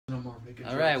more making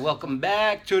All right, welcome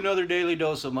back to another Daily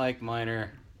Dose of Mike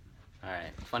Miner. All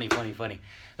right, funny.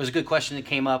 There's a good question that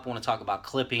came up. I want to talk about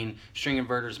clipping, string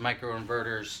inverters,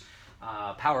 microinverters,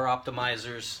 power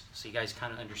optimizers, so you guys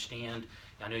kind of understand.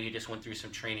 I know you just went through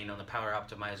some training on the power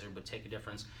optimizer, but take a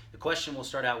difference. The question we'll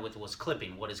start out with was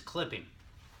clipping. What is clipping?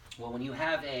 Well, when you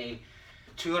have a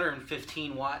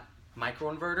 215 watt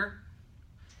microinverter,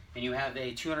 and you have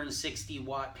a 260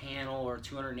 watt panel or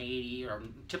 280, or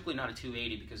typically not a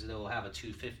 280 because they'll have a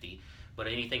 250, but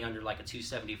anything under like a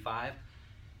 275,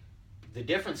 the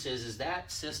difference is that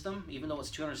system, even though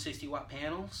it's 260 watt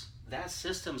panels, that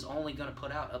system's only going to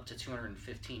put out up to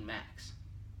 215 max.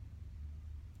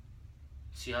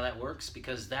 See how that works?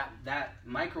 Because that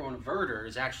microinverter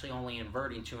is actually only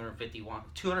inverting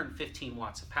 215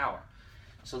 watts of power.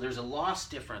 So there's a loss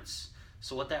difference.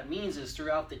 So what that means is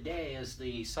throughout the day, as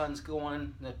the sun's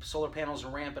going, the solar panels are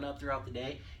ramping up throughout the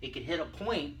day, it can hit a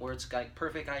point where it's got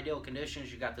perfect ideal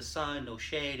conditions. You got the sun, no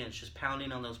shade, and it's just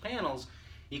pounding on those panels.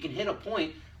 You can hit a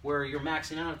point where you're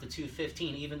maxing out at the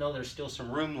 215, even though there's still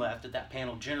some room left that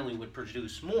panel generally would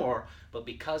produce more, but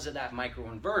because of that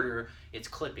microinverter, it's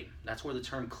clipping. That's where the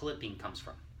term clipping comes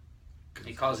from.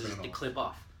 It causes it to clip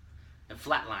off and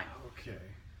flatline. Okay.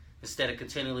 Instead of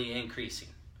continually increasing.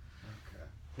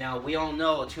 Now, we all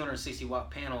know a 260 watt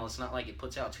panel, it's not like it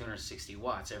puts out 260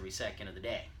 watts every second of the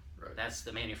day. Right. That's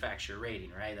the manufacturer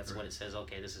rating, right? That's what it says,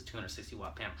 okay, this is 260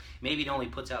 watt panel. Maybe it only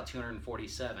puts out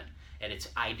 247 at its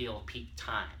ideal peak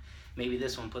time. Maybe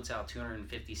this one puts out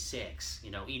 256.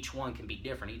 You know, each one can be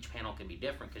different. Each panel can be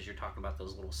different because you're talking about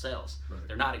those little cells. Right.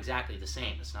 They're not exactly the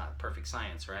same. It's not perfect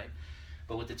science, right?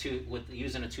 But with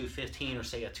using a 215 or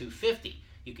say a 250,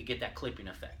 you could get that clipping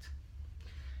effect.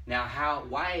 Now,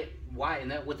 why, and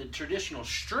that with the traditional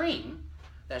string,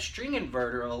 that string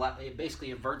inverter, it basically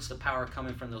inverts the power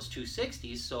coming from those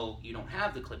 260s, so you don't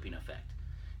have the clipping effect.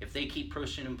 If they keep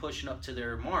pushing and pushing up to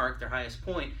their mark, their highest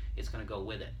point, it's going to go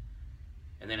with it.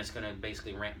 And then it's going to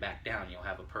basically ramp back down. You'll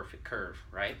have a perfect curve,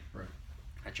 right? Right.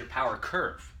 That's your power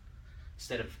curve,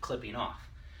 instead of clipping off.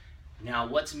 Now,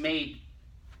 what's made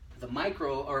the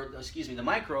micro,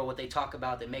 what they talk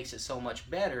about that makes it so much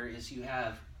better is you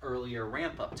have earlier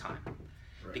ramp up time.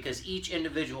 Right. Because each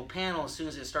individual panel, as soon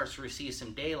as it starts to receive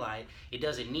some daylight, it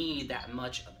doesn't need that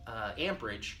much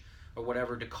amperage or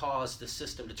whatever to cause the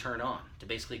system to turn on, to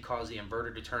basically cause the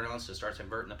inverter to turn on so it starts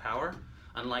inverting the power.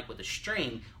 Unlike with a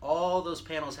string, all those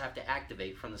panels have to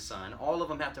activate from the sun, all of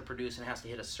them have to produce and has to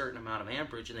hit a certain amount of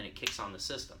amperage, and then it kicks on the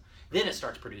system. Then it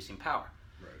starts producing power.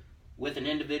 Right. With an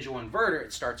individual inverter,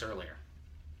 it starts earlier.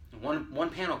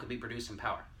 One panel could be producing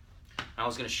power.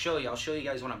 I'll show you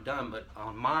guys when I'm done, but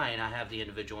on mine I have the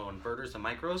individual inverters, the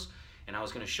micros, and I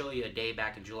was going to show you a day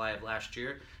back in July of last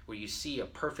year where you see a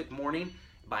perfect morning.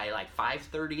 By like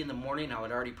 5:30 in the morning, I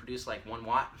would already produce like 1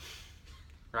 watt,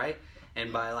 right?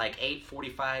 And by like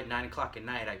 8:45, 9 o'clock at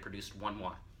night, I produced 1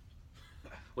 watt.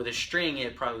 With a string,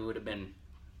 it probably would have been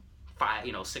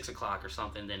 6 o'clock or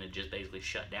something, then it just basically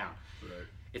shut down. Right.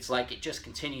 It's like it just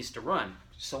continues to run.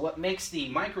 So what makes the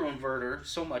microinverter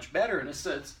so much better in a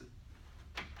sense,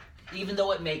 even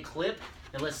though it may clip,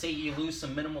 and let's say you lose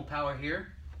some minimal power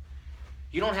here,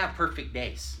 you don't have perfect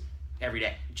days every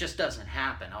day. It just doesn't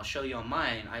happen. I'll show you on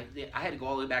mine. I had to go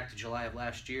all the way back to July of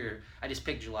last year. I just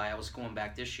picked July. I was going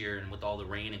back this year, and with all the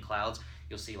rain and clouds,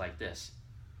 you'll see like this.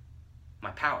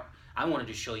 My power. I wanted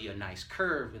to show you a nice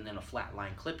curve and then a flat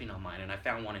line clipping on mine, and I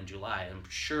found one in July. I'm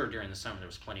sure during the summer there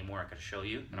was plenty more I could show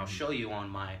you, and I'll show you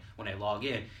on when I log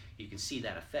in, you can see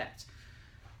that effect.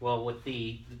 Well, what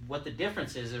the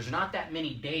difference is, there's not that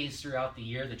many days throughout the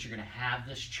year that you're going to have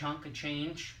this chunk of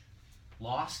change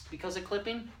lost because of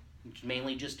clipping. It's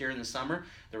mainly just during the summer.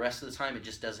 The rest of the time, it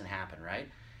just doesn't happen, right?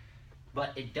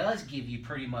 But it does give you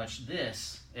pretty much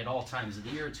this at all times of the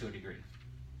year to a degree.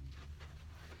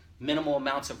 Minimal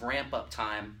amounts of ramp up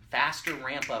time, faster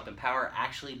ramp up and power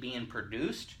actually being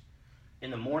produced in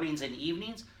the mornings and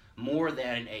evenings more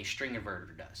than a string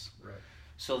inverter does. Right.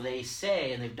 So they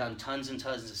say, and they've done tons and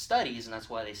tons of studies, and that's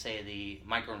why they say the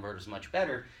microinverter is much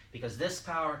better, because this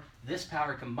power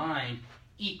combined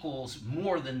equals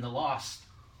more than the loss,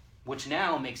 which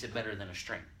now makes it better than a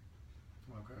string.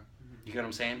 Okay. You get what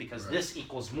I'm saying? Because this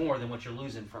equals more than what you're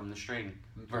losing from the string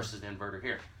versus the inverter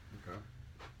here. Okay.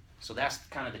 So that's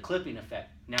kind of the clipping effect.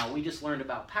 Now, we just learned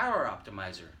about power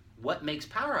optimizer. What makes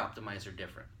power optimizer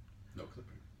different? No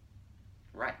clipping.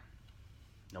 Right.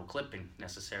 No clipping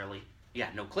necessarily. Yeah,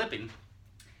 no clipping.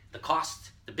 The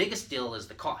cost, the biggest deal is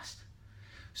the cost.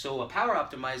 So a power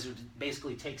optimizer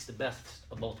basically takes the best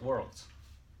of both worlds.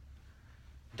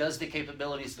 Does the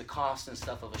capabilities, the cost and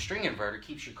stuff of a string inverter,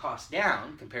 keeps your cost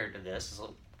down compared to this. It's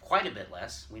quite a bit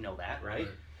less. We know that, right?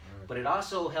 but it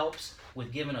also helps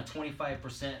with giving a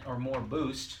 25% or more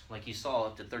boost, like you saw,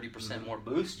 up to 30% more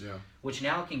boost, which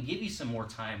now can give you some more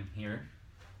time here,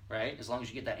 right? As long as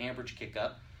you get that amperage kick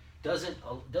up. Doesn't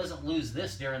lose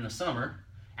this during the summer.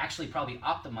 Actually probably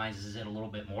optimizes it a little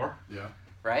bit more,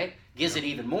 right? Gives it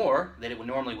even more than it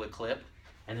normally would clip,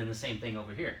 and then the same thing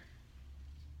over here.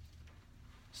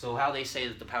 So how they say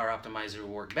that the power optimizer will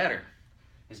work better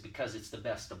is because it's the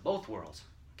best of both worlds.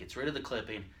 Gets rid of the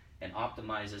clipping and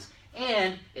optimizes,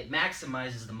 and it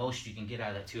maximizes the most you can get out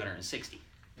of that 260.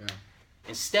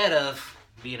 Instead of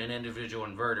being an individual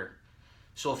inverter.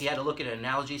 So if you had to look at an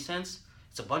analogy sense,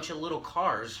 it's a bunch of little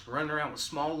cars running around with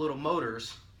small little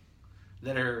motors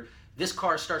that are, this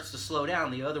car starts to slow down,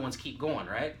 the other ones keep going,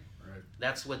 right?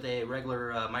 That's with a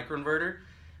regular microinverter.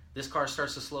 This car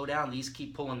starts to slow down, these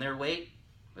keep pulling their weight.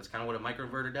 That's kind of what a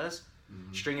microinverter does.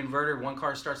 String inverter, one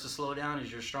car starts to slow down as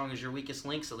you're strong as your weakest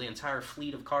link, so the entire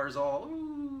fleet of cars all,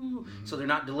 so they're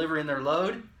not delivering their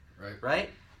load, right?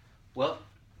 Well,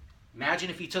 imagine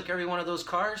if you took every one of those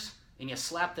cars and you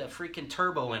slapped a freaking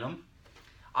turbo in them,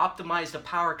 optimized the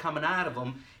power coming out of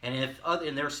them, and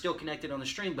they're still connected on the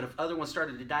string, but if other ones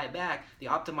started to die back, the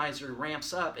optimizer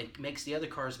ramps up and makes the other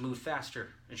cars move faster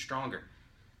and stronger.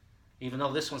 Even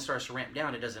though this one starts to ramp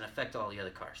down, it doesn't affect all the other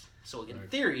cars. So in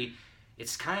theory,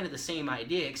 it's kind of the same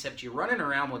idea, except you're running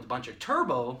around with a bunch of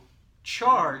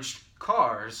turbo-charged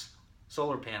cars,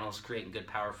 solar panels, creating good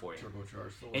power for you.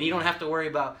 And you don't have to worry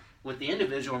about, with the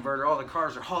individual inverter, all the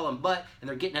cars are hauling butt, and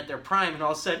they're getting at their prime, and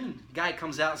all of a sudden, a guy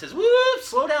comes out and says, woo,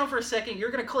 slow down for a second, you're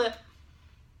going to clip,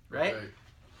 right?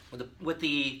 With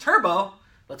the turbo,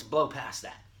 let's blow past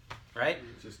that, right?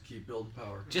 Just keep building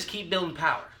power. Just keep building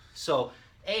power. So,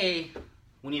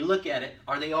 when you look at it,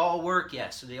 are they all work?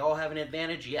 Yes. Do they all have an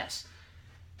advantage? Yes.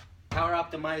 Power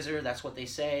optimizer, that's what they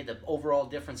say. The overall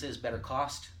difference is better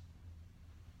cost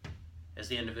as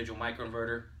the individual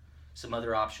microinverter. Some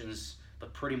other options,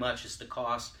 but pretty much it's the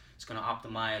cost. It's going to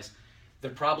optimize. They're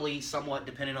probably somewhat,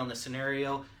 depending on the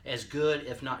scenario, as good,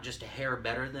 if not just a hair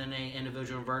better than an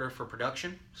individual inverter for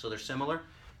production. So they're similar.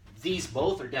 These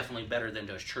both are definitely better than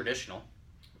those traditional.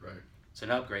 It's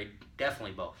an upgrade.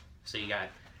 Definitely both. So you got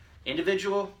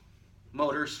individual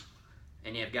motors,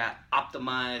 and you've got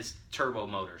optimized turbo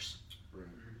motors.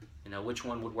 You know, which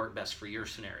one would work best for your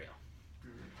scenario?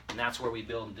 And that's where we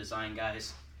build and design,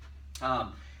 guys.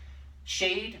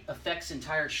 Shade affects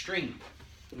entire string.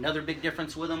 Another big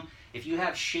difference with them, if you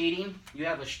have shading, you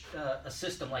have a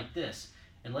system like this,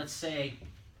 and let's say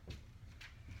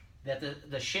that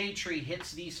the shade tree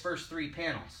hits these first 3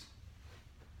 panels.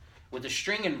 With a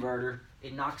string inverter,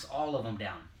 it knocks all of them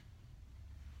down.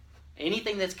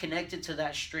 Anything that's connected to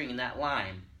that string and that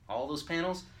line, all those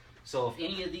panels, so if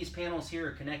any of these panels here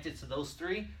are connected to those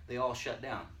 3, they all shut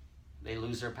down. They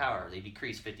lose their power. They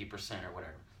decrease 50% or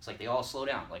whatever. It's like they all slow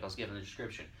down, like I was giving the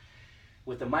description.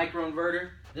 With the microinverter,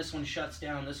 this one shuts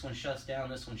down, this one shuts down,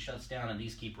 this one shuts down, and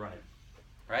these keep running,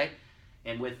 right?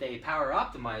 And with a power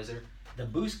optimizer, the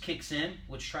boost kicks in,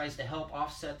 which tries to help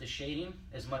offset the shading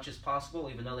as much as possible,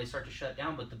 even though they start to shut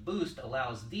down, but the boost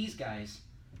allows these guys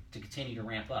to continue to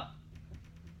ramp up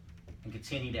and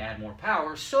continue to add more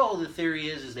power. So the theory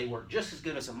is they work just as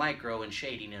good as a micro in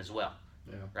shading as well,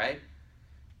 right?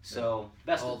 So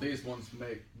best all these ones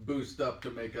boost up to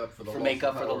make up for the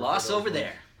loss over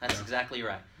there. That's exactly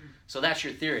right. So that's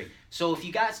your theory. So if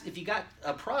you got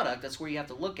a product, that's where you have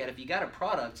to look at. If you got a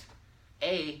product,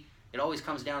 it always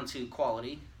comes down to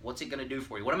quality. What's it going to do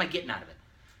for you? What am I getting out of it?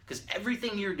 Because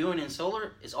everything you're doing in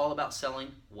solar is all about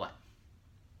selling what?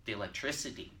 The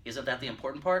electricity. Isn't that the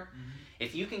important part?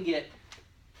 If you can get,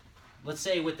 let's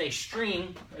say with a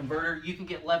string inverter, you can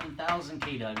get 11,000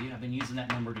 kW. I've been using that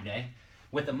number today.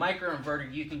 With a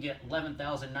microinverter, you can get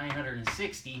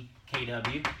 11,960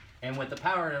 kW. And with the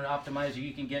power optimizer,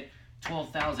 you can get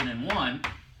 12,001.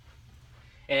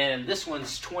 And this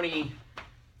one's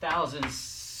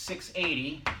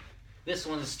 20,680. This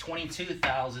one's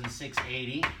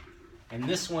 22,680. And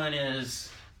this one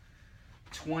is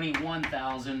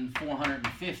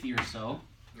 21,450 or so.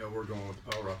 Yeah, we're going with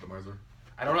the power optimizer.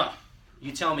 I don't know.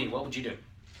 You tell me, what would you do?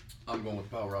 I'm going with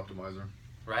power optimizer.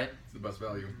 Right? It's the best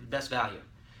value. Best value.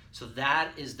 So that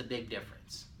is the big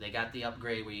difference. They got the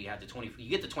upgrade where you get the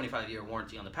 25-year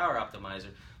warranty on the power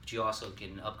optimizer, but you also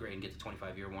can upgrade and get the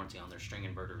 25-year warranty on their string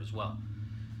inverter as well.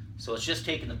 So it's just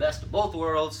taking the best of both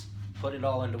worlds, put it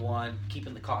all into one,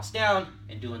 keeping the cost down,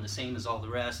 and doing the same as all the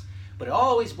rest. But it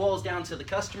always boils down to the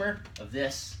customer of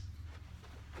this,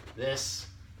 this,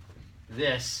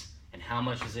 and how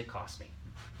much does it cost me?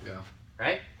 Yeah.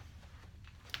 Right?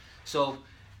 So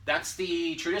that's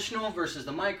the traditional versus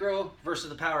the micro versus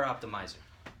the power optimizer.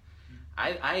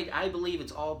 I believe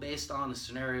it's all based on the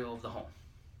scenario of the home.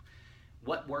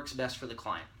 What works best for the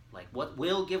client? Like what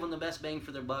will give them the best bang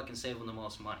for their buck and save them the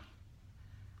most money?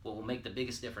 What will make the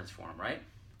biggest difference for them, right?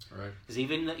 Right. Because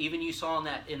even you saw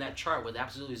in that chart with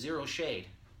absolutely zero shade,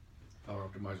 Power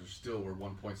optimizers still were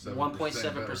 1.7%.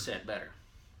 1.7% better.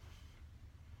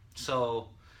 So,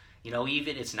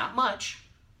 even it's not much,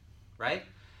 right?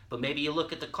 But maybe you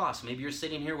look at the cost. Maybe you're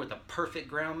sitting here with a perfect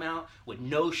ground mount with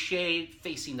no shade,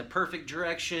 facing the perfect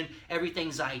direction.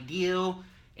 Everything's ideal.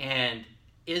 And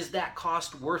is that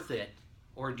cost worth it?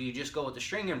 Or do you just go with the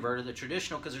string inverter, the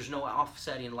traditional, because there's no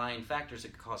offsetting lying factors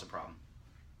that could cause a problem,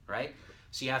 right?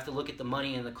 So you have to look at the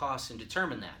money and the costs and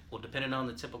determine that. Well, depending on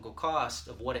the typical cost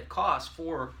of what it costs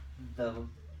for the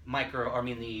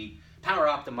the power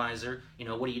optimizer,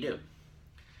 what do you do?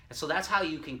 And so that's how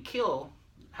you can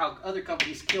how other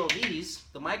companies kill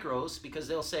the micros, because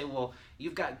they'll say, well,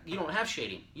 you don't have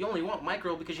shading. You only want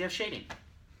micro because you have shading.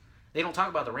 They don't talk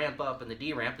about the ramp up and the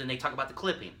deramp, then they talk about the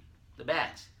clipping, the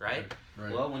bads, right?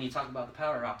 Right. Well, when you talk about the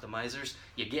power optimizers,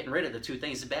 you're getting rid of the two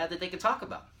things bad that they can talk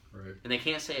about. Right. And they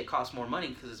can't say it costs more money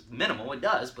because it's minimal. It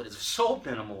does, but it's so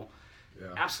minimal,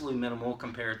 absolutely minimal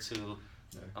compared to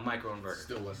a microinverter.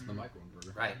 Still less than the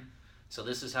microinverter. Right. So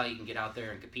this is how you can get out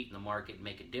there and compete in the market and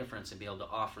make a difference and be able to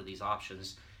offer these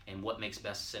options and what makes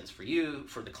best sense for you,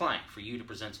 for the client, for you to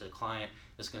present to the client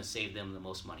that's going to save them the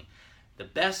most money. The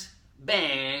best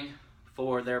bang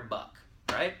for their buck,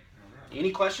 right?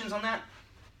 Any questions on that?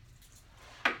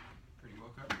 Pretty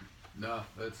well covered. No,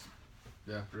 that's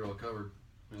pretty well covered.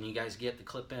 And you guys get the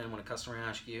clip in when a customer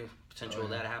asks you, potential of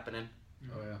that happening,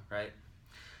 Oh yeah. right?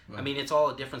 Well, I mean, it's all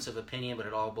a difference of opinion, but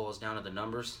it all boils down to the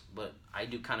numbers. But I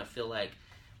do kind of feel like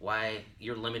why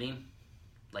you're limiting.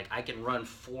 Like I can run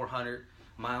 400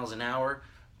 miles an hour,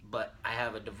 but I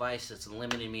have a device that's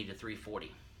limiting me to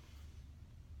 340.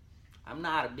 I'm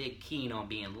not a big keen on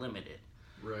being limited.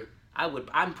 Right.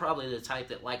 I'm probably the type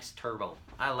that likes turbo.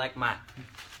 I like my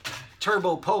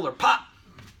turbo polar pop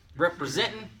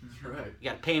representing. Right. You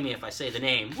gotta pay me if I say the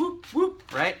name. Whoop, whoop,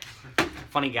 right?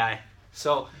 Funny guy.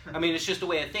 So, I mean, it's just a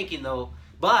way of thinking, though.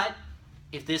 But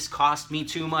if this cost me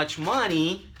too much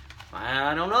money,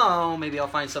 I don't know. Maybe I'll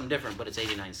find something different, but it's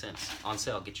 89 cents on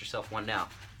sale. Get yourself one now.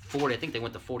 40, I think they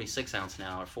went to 46 ounce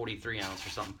now, or 43 ounce or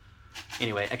something.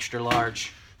 Anyway, extra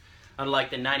large.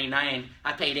 Unlike the 99,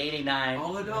 I paid 89.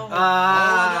 All $1.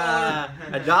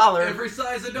 $1. Every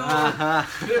size $1.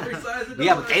 Uh-huh. Every size $1.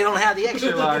 Yeah, but they don't have the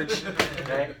extra large.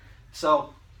 Okay.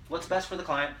 So, what's best for the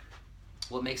client?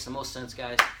 What makes the most sense,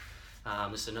 guys?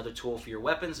 This is another tool for your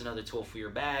weapons, another tool for your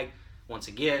bag. Once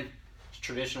again,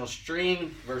 traditional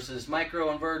string versus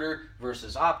microinverter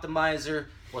versus optimizer.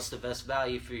 What's the best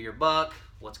value for your buck?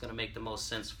 What's going to make the most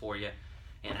sense for you,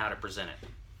 and how to present it.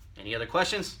 Any other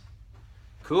questions?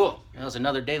 Cool. That was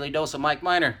another daily dose of Mike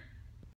Miner.